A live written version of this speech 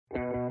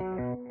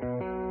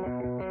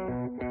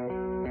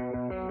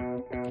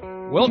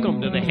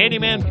Welcome to the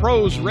Handyman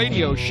Pros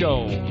Radio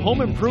Show. Home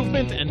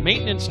improvement and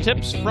maintenance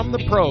tips from the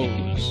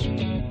pros.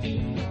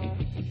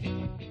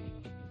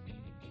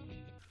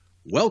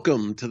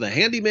 Welcome to the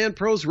Handyman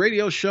Pros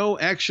Radio Show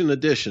Action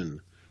Edition,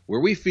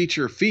 where we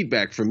feature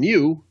feedback from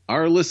you,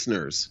 our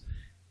listeners.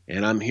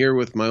 And I'm here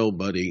with my old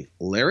buddy,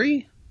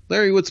 Larry.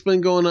 Larry, what's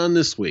been going on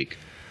this week?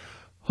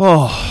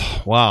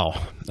 Oh,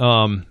 wow.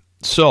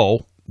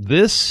 So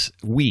this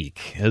week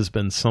has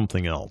been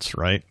something else,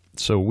 right?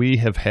 So we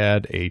have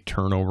had a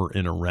turnover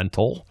in a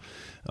rental,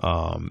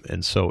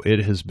 and so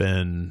it has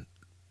been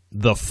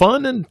the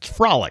fun and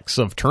frolics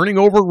of turning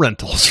over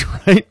rentals,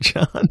 right,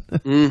 John?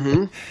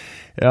 Mm-hmm.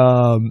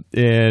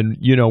 And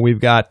you know,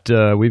 we've got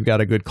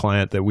a good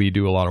client that we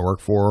do a lot of work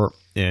for,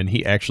 and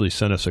he actually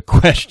sent us a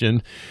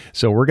question.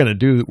 So we're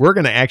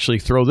gonna actually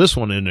throw this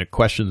one into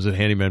questions at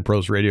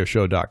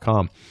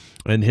handymanprosradioshow.com.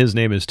 And his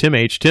name is Tim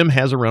H. Tim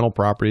has a rental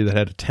property that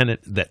had a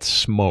tenant that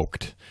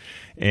smoked.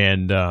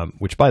 And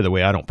which, by the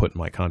way, I don't put in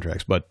my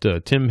contracts, but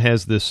Tim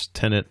has this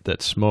tenant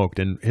that smoked,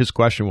 and his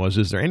question was,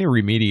 is there any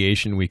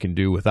remediation we can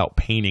do without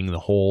painting the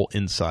whole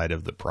inside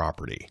of the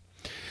property?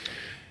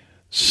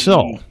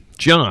 So,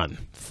 John,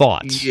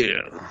 thoughts?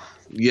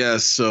 Yeah,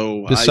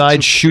 so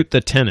besides shoot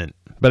the tenant.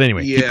 But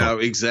anyway. Yeah,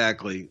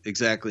 exactly.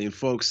 And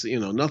folks, you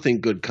know,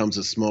 nothing good comes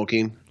of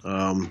smoking.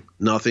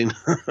 Nothing,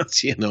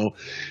 you know.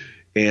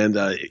 And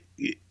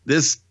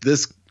this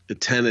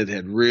tenant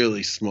had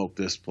really smoked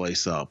this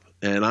place up.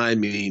 And I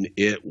mean,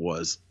 it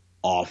was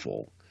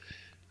awful.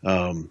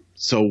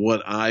 So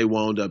what I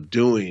wound up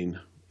doing,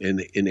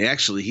 and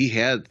actually he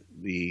had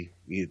the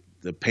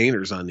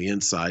painters on the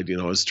inside, you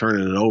know, was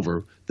turning it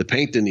over. The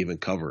paint didn't even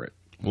cover it.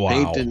 Wow.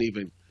 Paint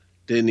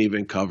didn't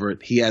even cover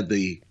it. He had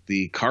the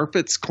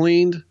carpets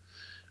cleaned.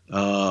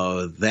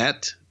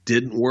 That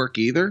didn't work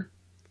either.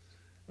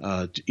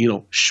 You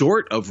know,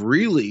 short of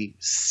really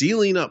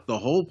sealing up the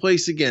whole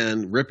place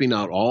again, ripping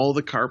out all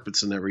the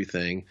carpets and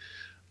everything.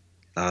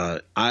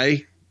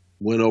 I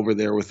went over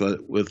there with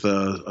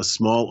a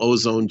small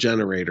ozone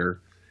generator,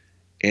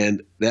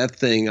 and that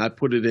thing, I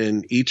put it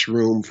in each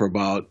room for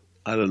about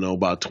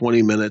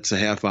 20 minutes, a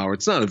half hour.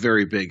 It's not a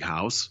very big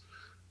house,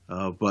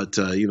 but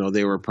you know,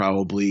 they were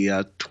probably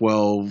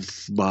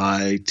 12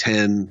 by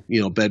 10,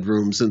 you know,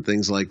 bedrooms and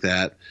things like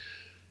that.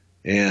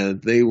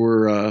 And they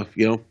were,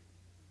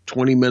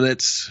 20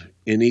 minutes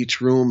in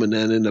each room. And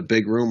then in the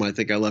big room, I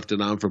think I left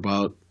it on for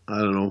about,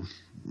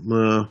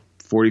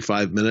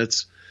 45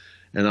 minutes.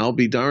 And I'll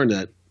be darned,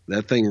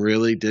 that thing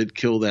really did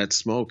kill that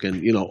smoke.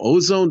 And, you know,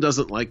 ozone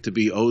doesn't like to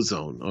be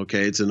ozone,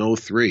 okay? It's an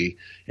O3,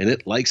 and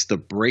it likes to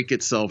break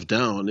itself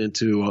down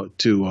into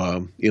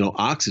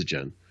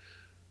oxygen.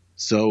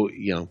 So,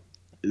 you know,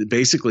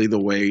 basically the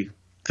way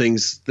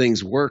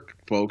things work,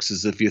 folks,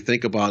 is if you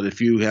think about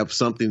if you have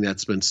something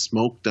that's been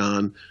smoked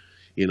on,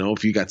 you know,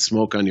 if you got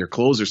smoke on your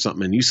clothes or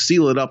something, and you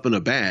seal it up in a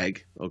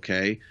bag,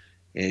 okay,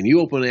 and you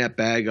open that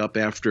bag up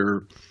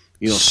after,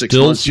 6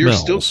 months,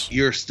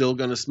 you're still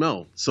going to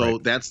smell. So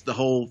right. That's the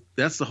whole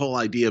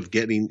idea of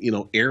getting,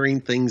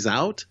 airing things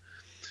out.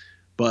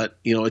 But,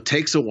 it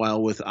takes a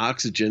while with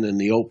oxygen in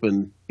the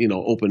open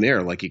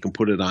air, like you can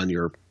put it on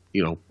your,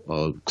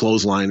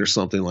 clothesline or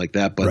something like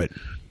that. But right.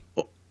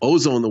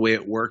 Ozone, the way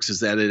it works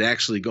is that it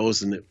actually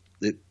goes and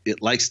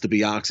it likes to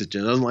be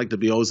oxygen. It doesn't like to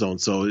be ozone.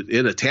 So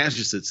it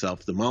attaches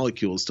itself, the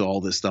molecules, to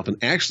all this stuff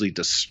and actually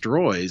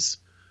destroys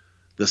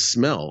the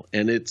smell.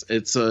 And it's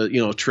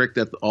a trick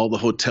that all the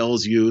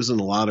hotels use,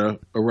 and a lot of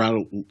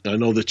around. I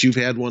know that you've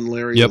had one,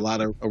 Larry. Yep. A lot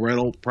of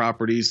rental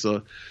properties.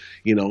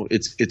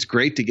 It's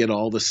great to get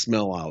all the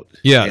smell out.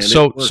 Yeah.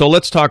 So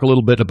let's talk a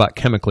little bit about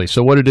chemically.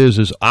 So what it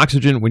is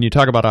oxygen. When you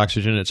talk about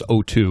oxygen, it's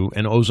O2,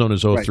 and ozone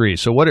is O3. Right.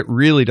 So what it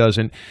really does,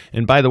 and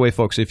by the way,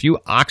 folks, if you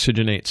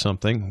oxygenate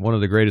something, one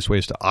of the greatest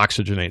ways to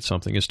oxygenate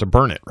something is to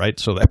burn it, right?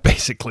 So that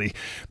basically,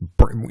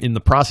 in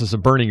the process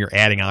of burning, you're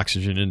adding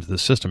oxygen into the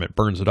system. It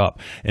burns it up.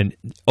 And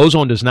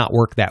ozone does not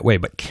work that way.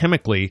 But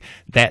chemically,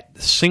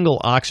 that single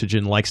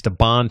oxygen likes to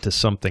bond to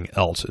something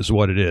else, is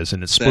what it is,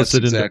 and it splits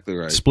it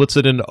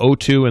into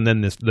O2, and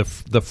then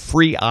the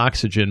free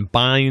oxygen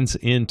binds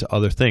into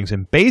other things.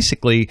 And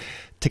basically,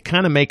 to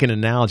kind of make an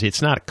analogy,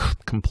 it's not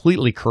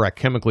completely correct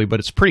chemically, but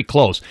it's pretty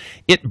close.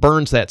 It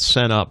burns that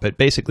scent up. It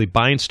basically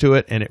binds to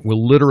it, and it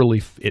will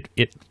literally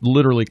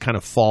kind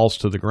of falls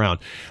to the ground.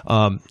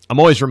 I'm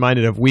always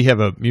reminded of, we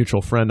have a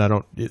mutual friend,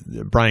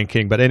 Brian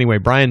King, but anyway,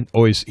 Brian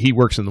he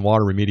works in the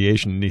water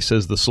remediation, and he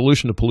says the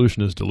solution to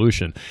pollution is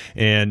dilution.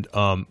 And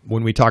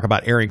when we talk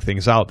about airing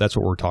things out, that's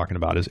what we're talking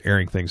about, is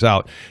airing things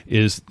out,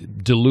 is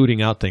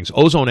diluting out things.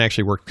 Ozone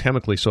actually works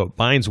chemically, so it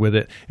binds with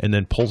it and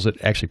then pulls it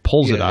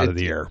out of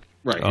the air.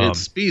 Right. It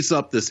speeds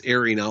up this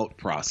airing out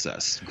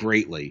process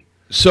greatly.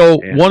 So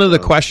one of the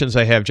questions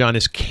I have, John,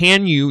 is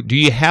do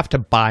you have to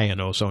buy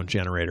an ozone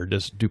generator?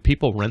 Do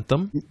people rent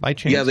them by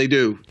chance? Yeah, they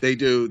do. They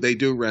do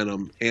rent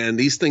them. And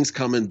these things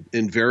come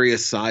in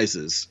various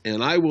sizes.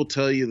 And I will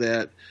tell you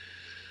that,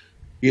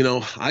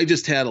 I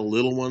just had a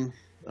little one.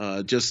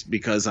 Just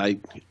because a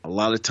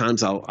lot of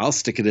times I'll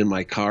stick it in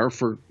my car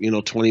for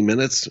 20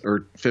 minutes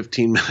or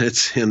 15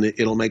 minutes, and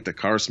it'll make the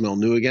car smell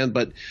new again.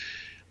 But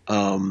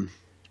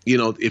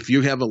If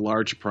you have a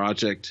large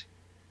project,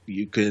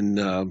 you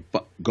can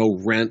go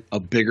rent a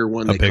bigger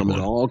one. They come in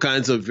all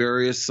kinds of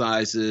various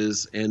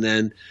sizes, and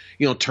then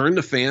turn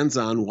the fans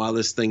on while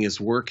this thing is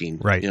working,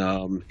 right?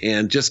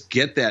 And just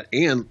get that,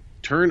 and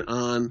turn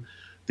on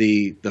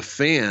the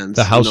fans,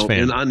 the house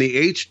fan, and on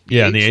the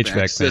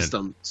HVAC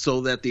system,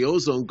 so that the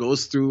ozone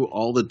goes through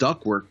all the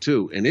ductwork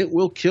too, and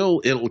it'll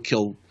kill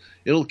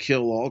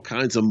all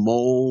kinds of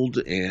mold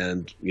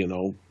and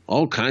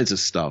all kinds of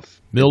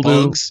stuff.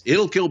 Mildew. Bugs.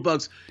 It'll kill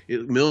bugs.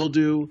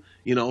 Mildew.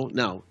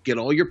 Now get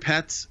all your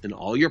pets and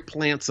all your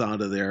plants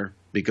out of there,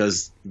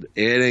 because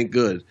it ain't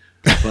good.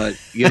 But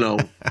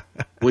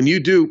when you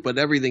do, but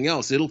everything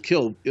else, it'll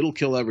kill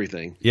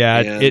everything.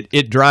 Yeah,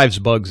 it drives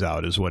bugs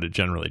out, is what it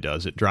generally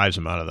does. It drives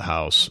them out of the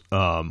house,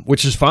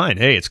 which is fine.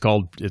 Hey,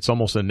 it's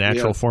almost a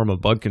natural form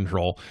of bug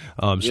control.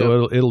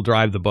 So it'll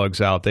drive the bugs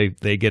out.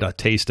 They get a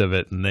taste of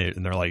it, and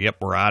they're like, "Yep,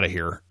 we're out of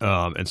here."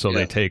 And so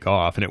they take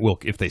off, and it will,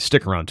 if they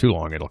stick around too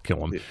long, it'll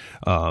kill them.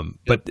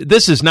 But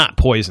this is not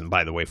poison,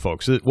 by the way,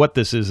 folks. What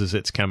this is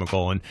it's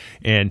chemical,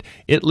 and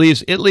it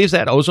leaves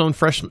that ozone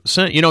fresh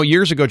scent.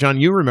 Years ago,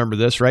 John, you remember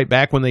this, right?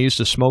 Back when they used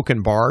to smoke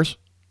in bars,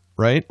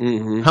 right?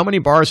 Mm-hmm. How many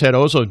bars had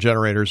ozone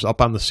generators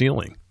up on the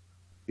ceiling?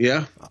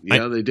 Yeah,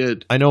 they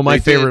did. I know my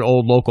favorite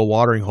old local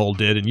watering hole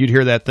did, and you'd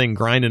hear that thing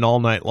grinding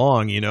all night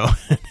long, and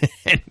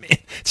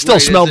it still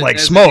smelled like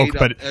smoke,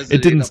 but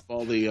it didn't. Ate up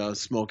all the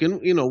smoke, and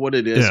what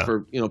it is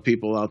for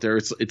people out there.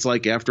 It's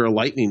like after a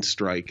lightning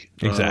strike.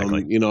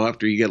 Exactly.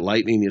 After you get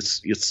lightning,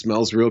 it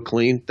smells real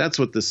clean. That's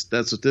what this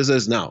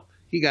is now.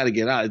 You got to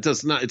get out.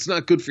 It's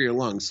not good for your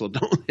lungs, so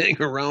don't hang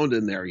around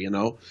in there.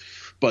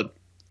 But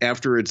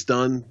after it's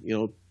done,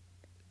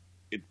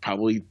 it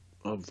probably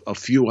a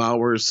few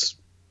hours.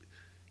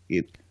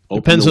 It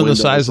depends on the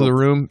size of the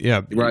room.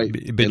 Yeah, right.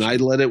 And I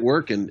let it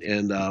work,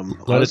 and I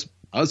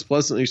was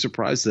pleasantly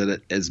surprised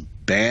that as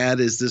bad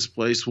as this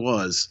place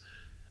was,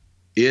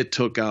 it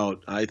took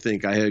out. I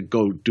think I had to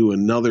go do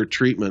another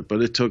treatment,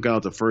 but it took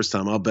out the first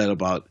time, I'll bet,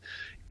 about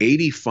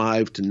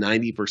 85 to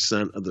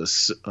 90% of the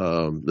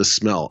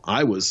smell.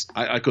 I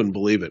couldn't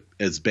believe it,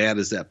 as bad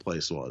as that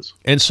place was.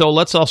 And so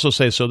let's also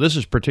say, so this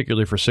is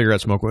particularly for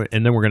cigarette smoke,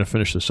 and then we're going to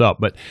finish this up.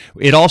 But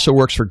it also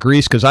works for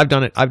grease, because I've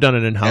done it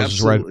in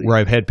houses where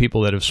I've had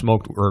people that have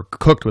smoked or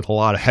cooked with a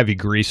lot of heavy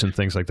grease and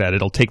things like that.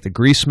 It'll take the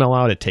grease smell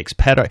out. It takes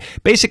pet.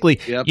 Basically,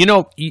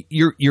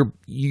 you're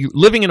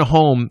living in a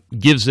home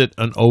gives it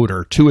an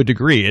odor to a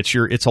degree.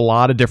 It's a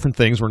lot of different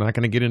things. We're not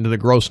going to get into the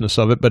grossness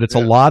of it, but it's a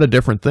lot of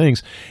different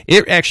things.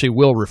 It actually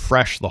will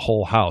refresh the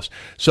whole house.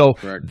 So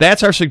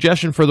that's our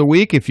suggestion for the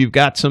week. If you've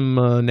got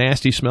some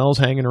nasty smells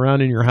hanging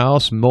around in your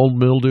house, mold,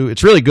 mildew,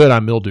 it's really good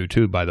on mildew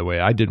too, by the way.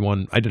 I did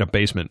a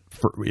basement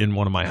in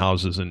one of my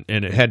houses, and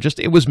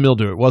it was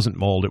mildew. It wasn't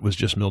mold. It was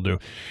just mildew.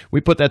 We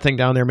put that thing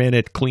down there, man.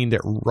 It cleaned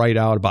it right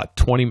out. About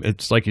 20.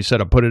 It's like you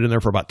said, I put it in there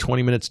for about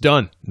 20 minutes.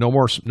 Done. No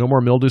more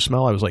mildew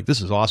smell. I was like,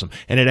 this is awesome.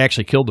 And it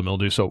actually killed the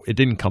mildew, so it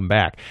didn't come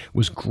back. It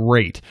was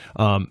great.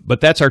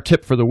 But that's our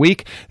tip for the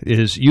week,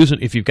 is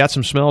if you've got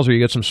some smells or you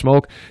get some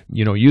smoke,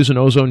 use an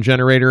ozone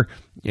generator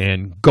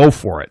and go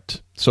for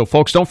it. So,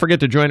 folks, don't forget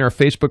to join our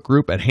Facebook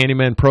group at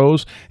Handyman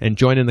Pros and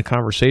join in the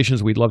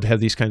conversations. We'd love to have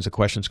these kinds of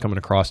questions coming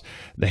across on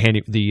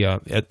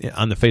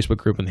the Facebook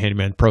group and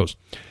Handyman Pros.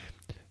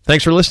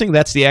 Thanks for listening.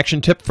 That's the action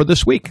tip for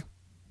this week.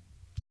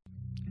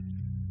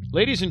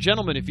 Ladies and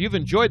gentlemen, if you've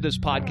enjoyed this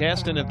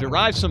podcast and have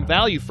derived some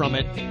value from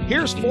it,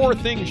 here's 4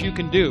 things you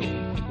can do.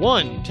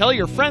 1, tell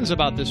your friends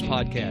about this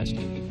podcast.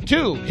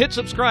 2, hit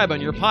subscribe on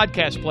your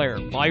podcast player.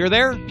 While you're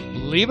there,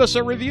 leave us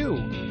a review.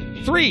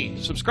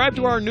 3, subscribe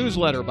to our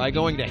newsletter by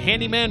going to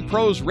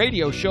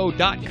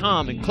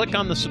handymanprosradioshow.com and click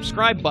on the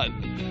subscribe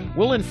button.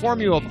 We'll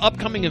inform you of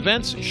upcoming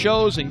events,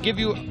 shows, and give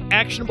you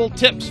actionable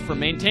tips for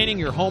maintaining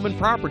your home and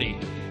property.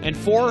 And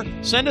 4,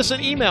 send us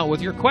an email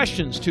with your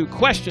questions to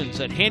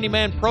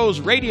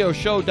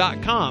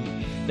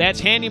questions@handymanprosradioshow.com.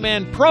 That's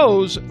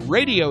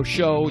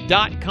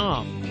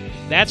handymanprosradioshow.com.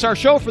 That's our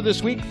show for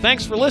this week.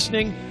 Thanks for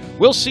listening.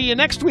 We'll see you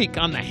next week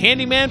on the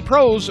Handyman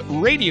Pros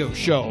Radio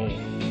Show.